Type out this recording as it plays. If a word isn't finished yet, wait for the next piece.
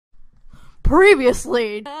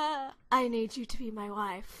Previously, I need you to be my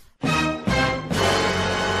wife.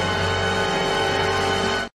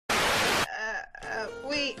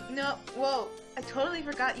 Wait, no, whoa. I totally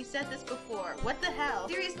forgot you said this before. What the hell?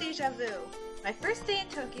 Serious deja vu. My first day in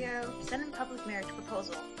Tokyo, sent in public marriage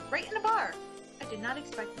proposal. Right in a bar. I did not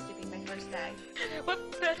expect this to be my first day.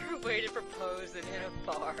 What better way to propose than in a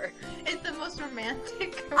bar? It's the most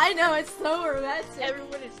romantic. I know, it's so romantic.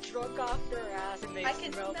 Everyone is drunk off their ass and they I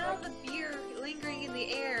can smell smell like... the beer lingering in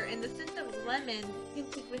the air and the scent of lemon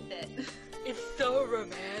hinted with it. It's so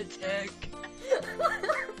romantic.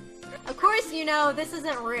 Of course, you know, this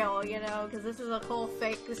isn't real, you know, because this is a whole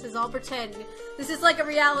fake, this is all pretend. This is like a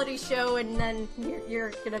reality show, and then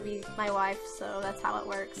you're gonna be my wife, so that's how it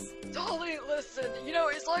works. Dolly, listen, you know,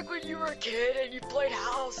 it's like when you were a kid and you played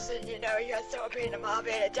house and, you know, you got so pain and mom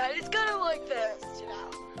and dad. It's kind of like this, you know.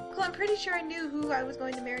 Well, I'm pretty sure I knew who I was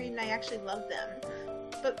going to marry and I actually loved them.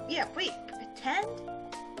 But yeah, wait, pretend?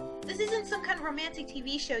 This isn't some kind of romantic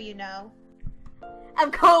TV show, you know.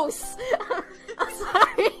 Of course! I'm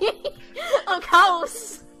sorry! Of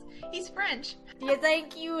course! He's French. Do you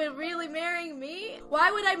think you would really marry me? Why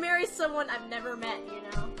would I marry someone I've never met, you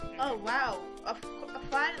know? Oh wow,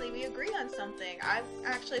 finally we agree on something. I'm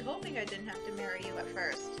actually hoping I didn't have to marry you at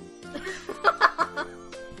first.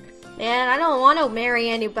 Man, I don't want to marry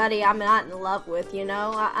anybody I'm not in love with, you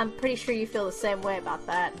know? I'm pretty sure you feel the same way about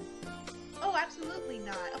that. Oh, absolutely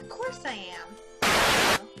not. Of course I am.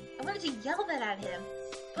 I wanted to yell that at him,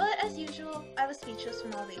 but as usual, I was speechless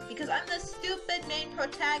from all these because I'm the stupid main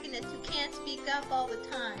protagonist who can't speak up all the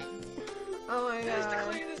time. Oh my god.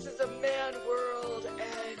 Basically, this is a man world,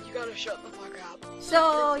 and you gotta shut the fuck up.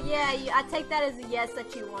 So, yeah, I take that as a yes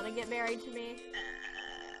that you want to get married to me.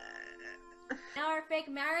 Now our fake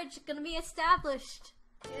marriage is gonna be established.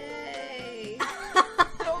 Yay!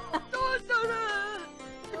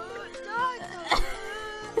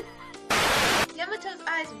 Yamato's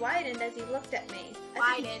eyes widened as he looked at me.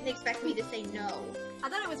 He didn't expect me to say no. I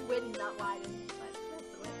thought it was widened, not widened, but that's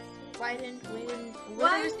the way. Widened.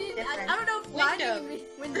 I don't know if widened means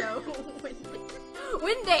window.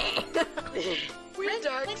 Windy!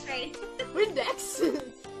 Windex. Windex!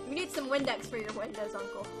 We need some Windex for your windows,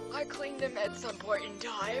 Uncle. I cleaned them at some point in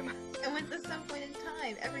time. And when's the some point in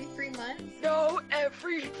time? Every 3 months? No,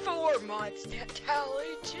 every 4 months,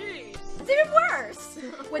 Tally, jeez. It's even worse!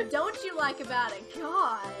 What don't you like about it?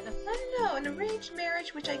 God. I don't know, an arranged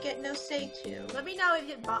marriage which I get no say to. Let me know if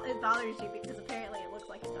it bothers you, because apparently it looks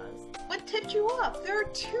like it does. What tipped you off? There are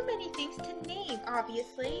too many things to name,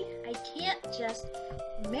 obviously. I can't just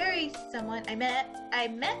marry someone I met.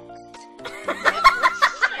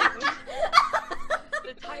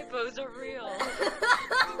 The typos are real.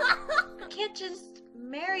 I can't just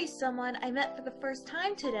marry someone I met for the first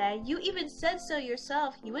time today. You even said so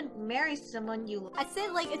yourself. You wouldn't marry someone you... I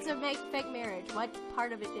said like it's a fake marriage. What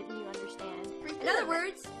part of it didn't you understand? In other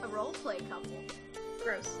words, a roleplay couple.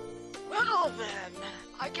 Gross. Well then,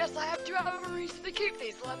 I guess I have to have a reason to keep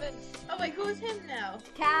these lemons. Oh wait, who is him now?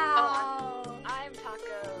 Cow! I'm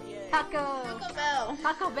Taco, yay. Taco! Taco Bell.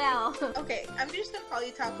 Taco Bell. Okay, I'm just gonna call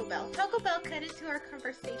you Taco Bell. Taco Bell cut into our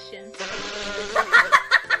conversation.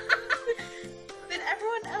 Then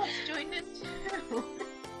everyone else joined in too.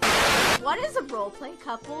 What is a roleplay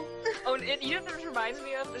couple? Oh, and you know what this reminds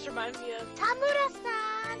me of? This reminds me of...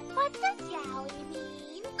 Tamura-san, what does yaoi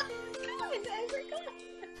mean? God, I forgot.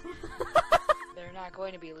 They're not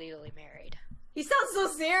going to be legally married. He sounds so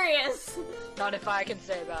serious. Not if I can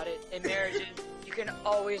say about it. In marriages, you can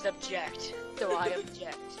always object. So I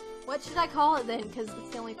object. What should I call it then? Because it's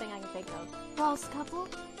the only thing I can think of. False couple?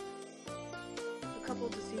 A couple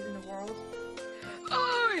deceiving the world.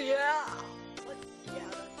 Oh yeah! Yeah,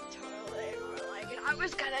 that's totally more like it. I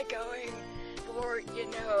was kind of going for, you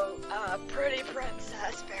know, pretty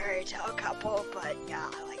princess fairy tale couple, but yeah,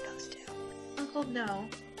 I like those too. Uncle, no.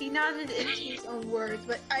 He nodded into his own words,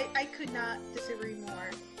 but I could not disagree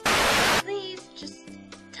more. Please, just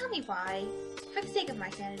tell me why. For the sake of my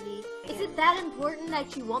sanity. Is it that important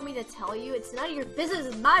that you want me to tell you? It's none of your business,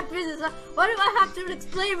 it's my business. Why do I have to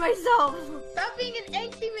explain myself? Stop being an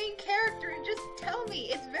angsty main character and just tell me.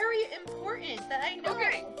 It's very important that I know.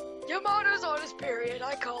 Okay, Yamato's on his period.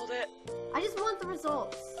 I called it. I just want the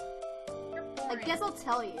results. You're I boring. guess I'll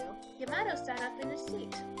tell you. Yamato sat up in his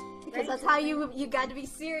seat. Because that's how you gotta be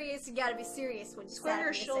serious. You gotta be serious when you Square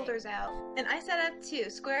your say. shoulders out. And I sat up too,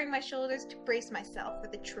 squaring my shoulders to brace myself for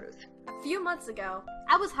the truth. A few months ago,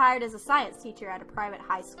 I was hired as a science teacher at a private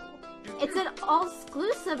high school. It's an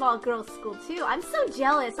all-exclusive all-girls school too. I'm so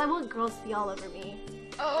jealous. I want girls to be all over me.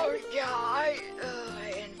 Oh yeah, I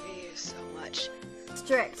envy you so much. It's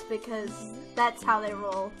strict because that's how they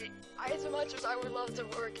roll. As much as I would love to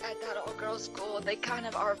work at that all-girls school, they kind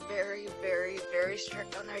of are very, very, very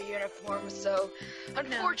strict on their uniforms, so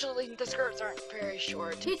unfortunately the skirts aren't very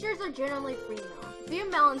short. Teachers are generally female. The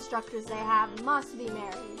few male instructors they have must be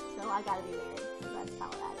married, so I gotta be married, so that's how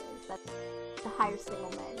that is. That's to hire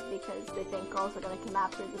single men because they think girls are gonna come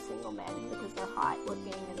after the single men because they're hot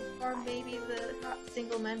looking and... Or maybe the hot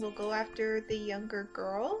single men will go after the younger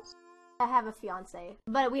girls? I have a fiance,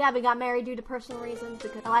 but we haven't got married due to personal reasons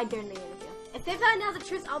because I lied during the interview. If they find out the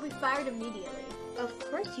truth, I'll be fired immediately. Of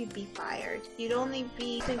course you'd be fired. You'd only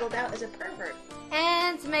be singled out as a pervert.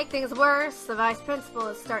 And to make things worse, the vice principal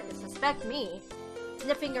is starting to suspect me.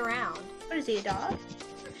 Sniffing around. What is he, a dog?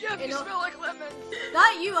 Yeah, you smell like lemons.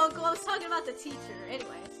 Not you, Uncle. I was talking about the teacher.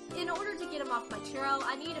 Anyways, in order to get him off my trail,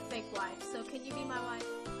 I need a fake wife. So can you be my wife?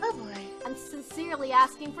 Oh boy. I'm sincerely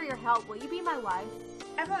asking for your help. Will you be my wife?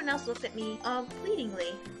 Everyone else looked at me,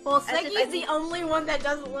 pleadingly. Well, Seki's the only one that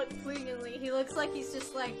doesn't look pleadingly. He looks like he's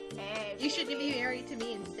just like, hey. You should be married to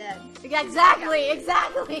me instead. Yeah, exactly. It's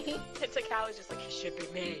like Callie's just like, it should be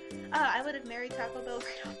me. I would have married Taco Bell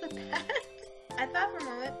right off the bat. I thought for a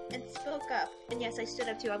moment and spoke up. And yes, I stood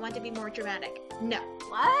up too. I wanted to be more dramatic. No.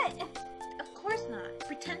 What? Of course not.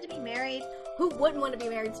 Pretend to be married. Who wouldn't want to be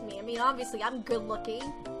married to me? I mean, obviously, I'm good looking.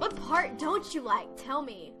 What part don't you like? Tell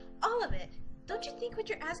me. All of it. Don't you think what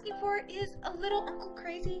you're asking for is a little Uncle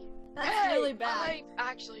Crazy? That's really bad.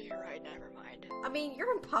 Actually, you're right. Never mind. I mean,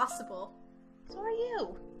 you're impossible. So are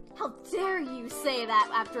you. How dare you say that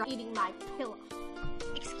after eating my pillow?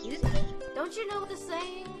 Excuse me? Don't you know the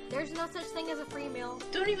saying? There's no such thing as a free meal.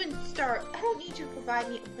 Don't even start. I don't need you to provide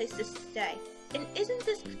me a place to stay. And isn't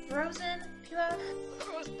this frozen pilaf?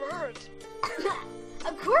 It was burnt.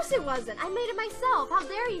 Of course it wasn't. I made it myself. How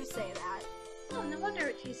dare you say that? Oh, no wonder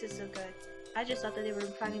it tasted so good. I just thought that they were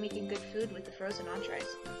finally making good food with the frozen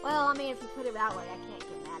entrees. Well, I mean, if you put it that way, I can't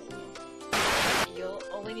get mad at you. You'll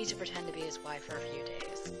only need to pretend to be his wife for a few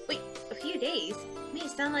days. Wait, a few days? Made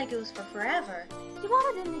it sound like it was for forever.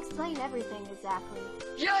 Iwata didn't explain everything exactly.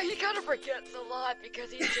 Yeah, he kind of forgets a lot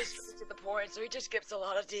because he's just straight to the point, so he just skips a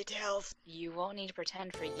lot of details. You won't need to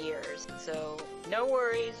pretend for years, so no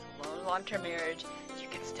worries, long-term marriage, you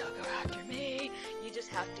can still go after me. You just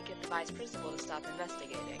have to get the vice principal to stop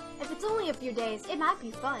investigating. If it's only a few days, it might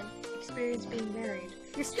be fun. Experience being married.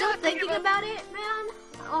 You're still thinking about it, man?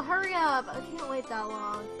 Oh, hurry up. I can't wait that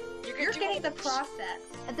long. You're getting the process.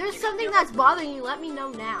 If there's something that's bothering you, let me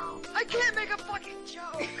know now. I can't make a fucking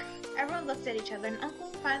joke! Everyone looked at each other and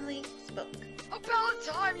Uncle finally spoke. About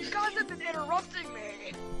time! You guys have been interrupting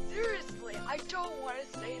me! Seriously, I don't want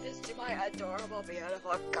to say this to my adorable,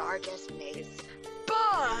 beautiful, gorgeous niece,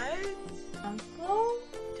 but... Uncle?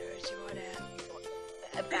 Don't you want to...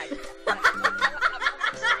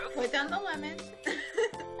 Put down the lemons.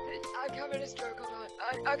 I'm coming to stroke, hold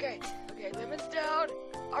on. Okay, lemons down.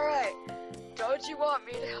 Alright, don't you want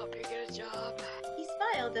me to help you get a job? He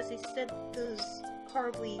smiled as he said those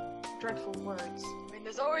horribly dreadful words. I mean,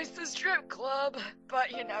 there's always the strip club,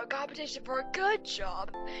 but you know, competition for a good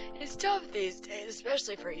job is tough these days,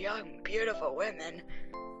 especially for young, beautiful women.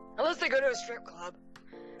 Unless they go to a strip club.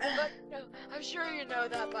 But, you know, I'm sure you know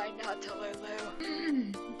that by now,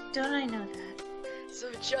 Talulu. Don't I know that? So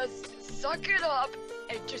just suck it up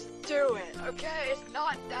and just do it, okay? It's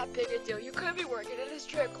not that big a deal. You could be working at a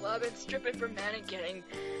strip club and stripping for men and getting...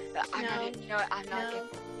 I'm not getting...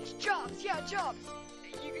 Jobs, yeah, jobs.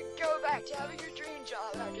 You could go back to having your dream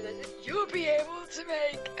job after this. You'll be able to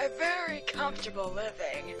make a very comfortable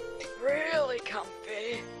living. Really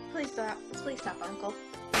comfy. Please stop, Uncle.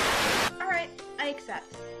 Alright, I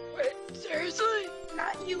accept. Wait, seriously?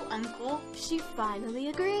 Not you, Uncle. She finally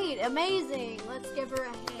agreed. Amazing. Let's give her a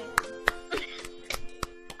hand.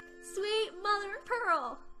 Sweet mother of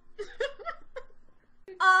pearl.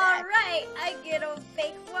 Alright, I get a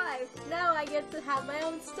fake wife. Now I get to have my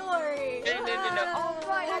own story. No.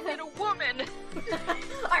 Alright, I get a woman.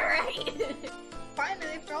 Alright.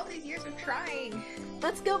 Finally, after all these years of trying.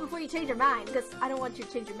 Let's go before you change your mind, because I don't want you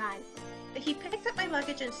to change your mind. He picked up my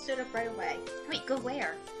luggage and stood up right away. Wait, go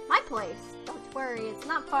where? My place. Don't worry, it's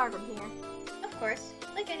not far from here. Of course,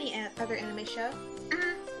 like any other anime show.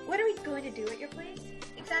 What are we going to do at your place?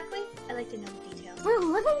 Exactly? I'd like to know the details. We're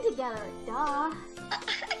living together, duh. I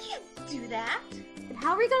can't do that. And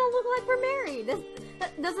how are we gonna look like we're married?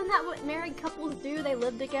 Doesn't that what married couples do? They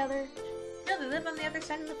live together? No, they live on the other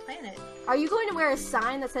side of the planet. Are you going to wear a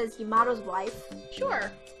sign that says Yamato's wife?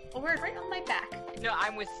 Sure. I'll wear it right on my back. No,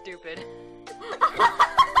 I'm with stupid.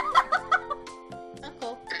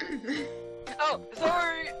 Uncle. Oh,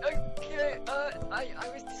 sorry. Okay, I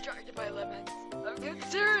was distracted by lemons. I mean,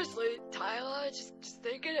 seriously, Tyler, just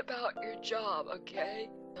thinking about your job, okay?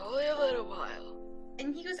 Only a little while.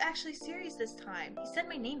 And he was actually serious this time. He said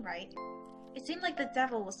my name right. It seemed like the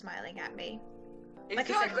devil was smiling at me. Like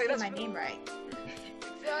I said, he said my name right.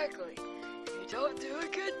 Exactly. If you don't do a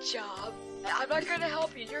good job, I'm not gonna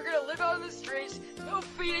help you. You're gonna live out on the streets. No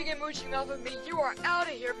feeding and mooching off of me. You are out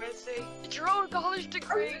of here, Missy. Get your own college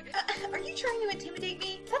degree. Are you trying to intimidate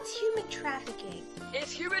me? That's human trafficking.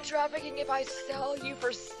 It's human trafficking if I sell you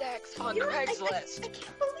for sex on You know what? Craigslist. I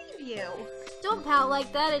can't believe you. Don't pout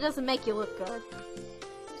like that, it doesn't make you look good.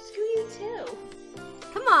 Screw you too.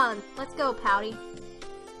 Come on, let's go, Pouty.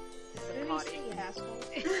 What do you say, you asshole?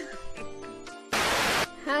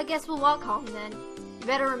 I guess we'll walk home then. You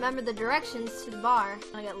better remember the directions to the bar.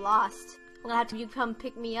 I get lost. I'm gonna have to you come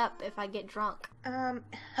pick me up if I get drunk.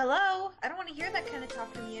 Hello? I don't want to hear that kind of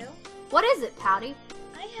talk from you. What is it, Pouty?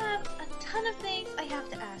 I have a ton of things I have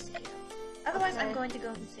to ask you. Otherwise, Okay. I'm going to go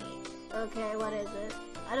insane. Okay, what is it?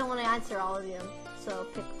 I don't want to answer all of them, so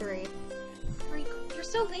pick 3. You're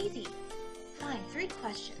so lazy. Fine, 3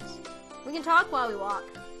 questions. We can talk while we walk,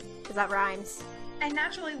 because that rhymes. I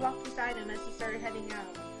naturally walked beside him as he started heading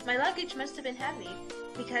out. My luggage must have been heavy,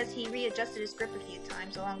 because he readjusted his grip a few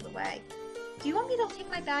times along the way. Do you want me to take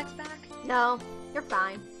my bags back? No, you're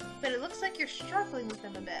fine. But it looks like you're struggling with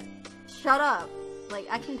them a bit. Shut up. Like,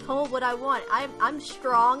 I can hold what I want. I'm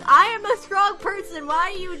strong. I am a strong person.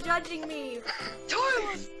 Why are you judging me?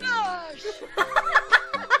 Toilet smash!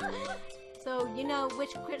 So, you know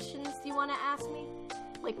which questions do you want to ask me?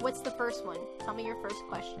 Like, what's the first one? Tell me your first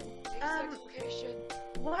question. Sex education.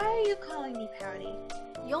 Why are you calling me Pouty?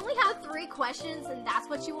 You only have 3 questions, and that's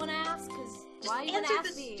what you want to ask? Because why you want to answer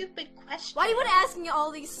ask the me? stupid question. Why you want to ask me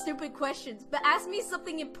all these stupid questions? But ask me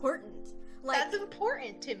something important. Like, That's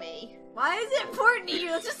important to me. why is it important to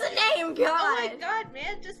you? It's just a name, God. Oh my god,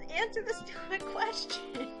 man, just answer the stupid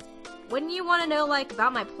question. Wouldn't you want to know, like,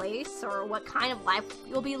 about my place or what kind of life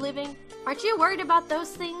you'll be living? Aren't you worried about those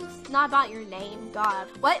things? Not about your name, God.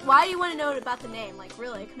 What? Why do you want to know about the name? Like,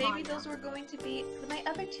 really? Come on. Maybe those were going to be my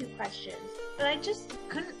other 2 questions, but I just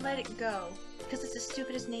couldn't let it go because it's the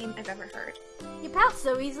stupidest name I've ever heard. You pout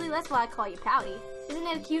so easily, that's why I call you Pouty. Isn't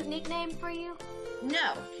that a cute nickname for you?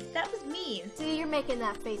 No, that was mean. See, you're making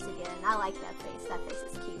that face again. I like that face. That face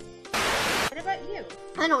is cute. What about you?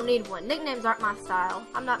 I don't need one. Nicknames aren't my style.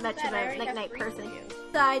 I'm not much of Bad, I a already have nickname 3 person. for you.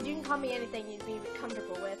 Besides, you can call me anything you'd be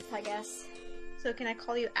comfortable with, I guess. So can I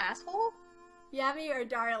call you asshole? Yummy or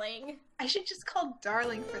darling? I should just call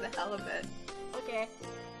darling for the hell of it. Okay.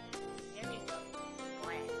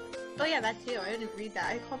 Oh yeah, that too. I didn't read that.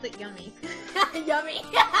 I called it yummy. Yummy.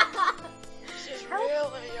 She's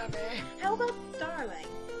really yummy. How about darling?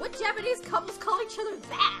 What Japanese couples call each other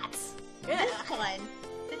that? This one.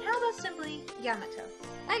 Then how about simply Yamato?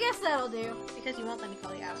 I guess that'll do. Because you won't let me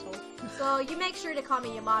call you asshole. So you make sure to call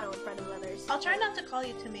me Yamato in front of others. I'll try not to call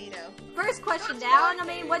you tomato. First question down. I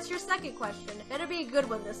mean, what's your second question? It better be a good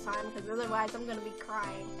one this time, because otherwise I'm gonna be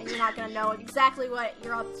crying, and you're not gonna know exactly what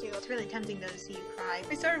you're up to. It's really tempting though to see you cry.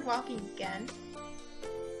 I started walking again.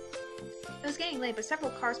 It was getting late, but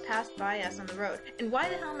several cars passed by us on the road. And why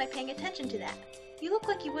the hell am I paying attention to that? You look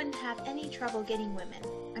like you wouldn't have any trouble getting women.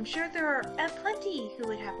 I'm sure there are plenty who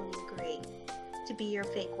would happily agree to be your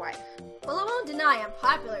fake wife. Well, I won't deny I'm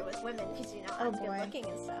popular with women, because, you know, I'm Oh, boy. good looking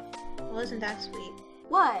and stuff. Well, isn't that sweet?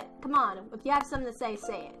 What? Come on, if you have something to say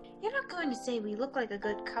it. You're not going to say we look like a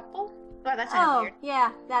good couple? Wow, that sounded Oh, weird.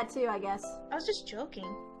 yeah, that too, I guess. I was just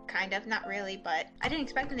joking. Kind of, not really, but I didn't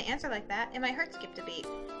expect him to answer like that, and my heart skipped a beat.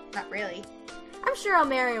 Not really. I'm sure I'll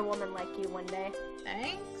marry a woman like you one day.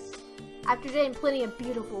 Thanks. After dating plenty of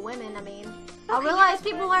beautiful women, I mean, I'll Okay, realize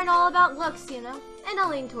yeah, people but- aren't all about looks, you know? And I'll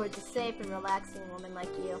lean towards a safe and relaxing woman like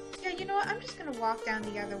you. Yeah, you know what? I'm just gonna walk down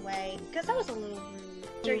the other way, because that was a little rude.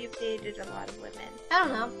 I'm sure you've dated a lot of women. I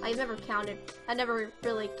don't know. I've never counted. I never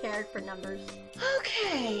really cared for numbers.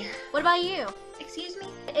 Okay. What about you? Excuse me?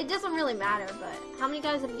 It doesn't really matter, but how many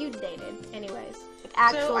guys have you dated, anyways? Like,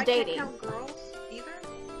 actual so I dating. can't count girls either?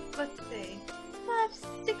 Let's see.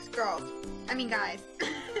 6 girls. I mean guys.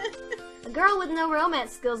 A girl with no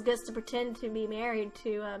romance skills gets to pretend to be married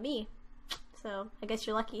to me. So, I guess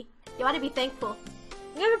you're lucky. You ought to be thankful.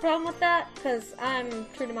 You have a problem with that? Because I'm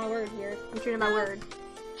true to my word here. I'm true to my word.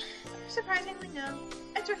 Surprisingly, no.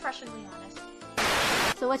 It's refreshingly honest.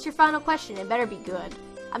 So what's your final question? It better be good.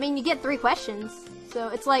 I mean, you get 3 questions. So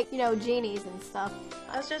it's like, you know, genies and stuff.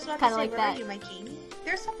 I was just about to Kinda say, like where that. are you, my genie?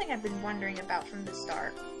 There's something I've been wondering about from the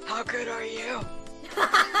start. How good are you?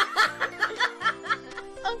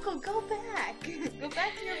 Uncle, go back! Go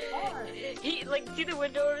back to your bar! He, like, see the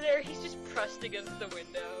window over there? He's just pressed against the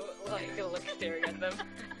window, like, staring at them.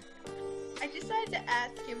 I decided to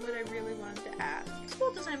ask him what I really wanted to ask.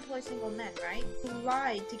 School doesn't employ single men, right? Who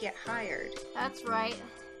lied to get hired. That's right.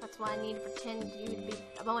 That's why I need to pretend you to be.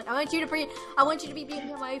 I want you to be being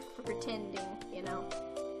my wife for pretending. You know.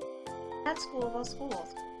 That school of all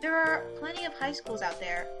schools. There are plenty of high schools out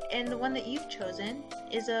there, and the one that you've chosen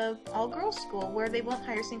is a all-girls school where they won't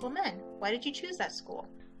hire single men. Why did you choose that school?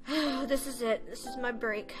 This is it. This is my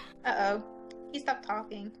break. Uh-oh. He stopped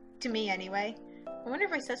talking. To me, anyway. I wonder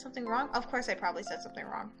if I said something wrong? Of course I probably said something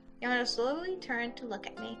wrong. Yamato slowly turned to look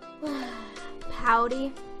at me.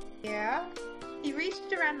 Pouty. Yeah? He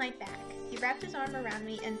reached around my back. He wrapped his arm around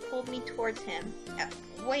me and pulled me towards him.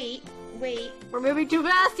 Wait. We're moving too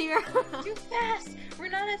fast here. Too fast! We're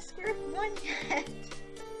not at square one yet.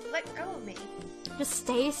 Let go of me. Just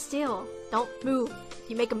stay still. Don't move. If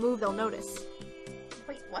you make a move, they'll notice.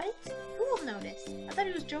 Wait, what? Who will notice? I thought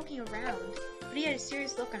he was joking around. But he had a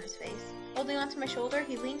serious look on his face. Holding onto my shoulder,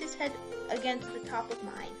 he leaned his head against the top of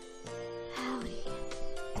mine. Howdy.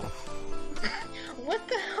 What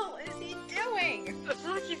the hell is he doing? I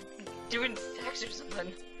feel like he's doing sex or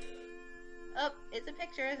something. Oh, it's a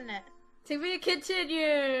picture, isn't it? To be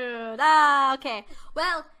continued. Okay.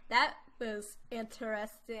 Well, that was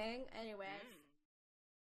interesting. Anyways.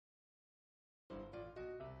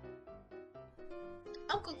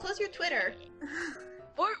 Uncle, close your Twitter.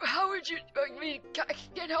 What? How would you? I mean, I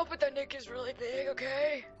can't help it that Nick is really big.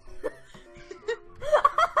 Okay.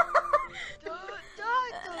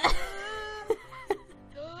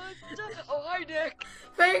 Oh, hi, Nick.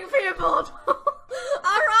 Big people.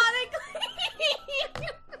 Ironically.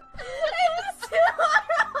 It's too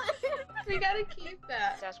ironic. We gotta keep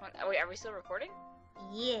that. That's one. Oh, wait, are we still recording?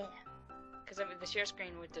 Yeah. Because I mean, the share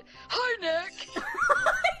screen would. Hi, Nick.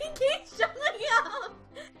 He keeps showing up.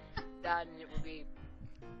 That and it would be.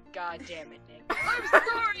 God damn it, Nick. I'm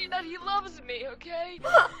sorry that he loves me. Okay.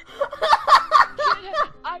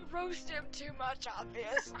 I roast him too much,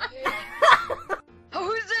 obviously.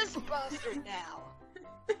 Who's this bastard now?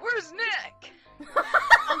 Where's Nick?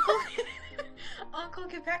 Uncle,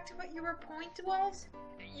 get back to what your point was.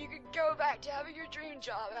 You could go back to having your dream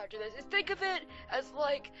job after this. Think of it as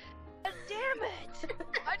like, damn it!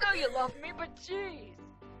 I know you love me, but jeez.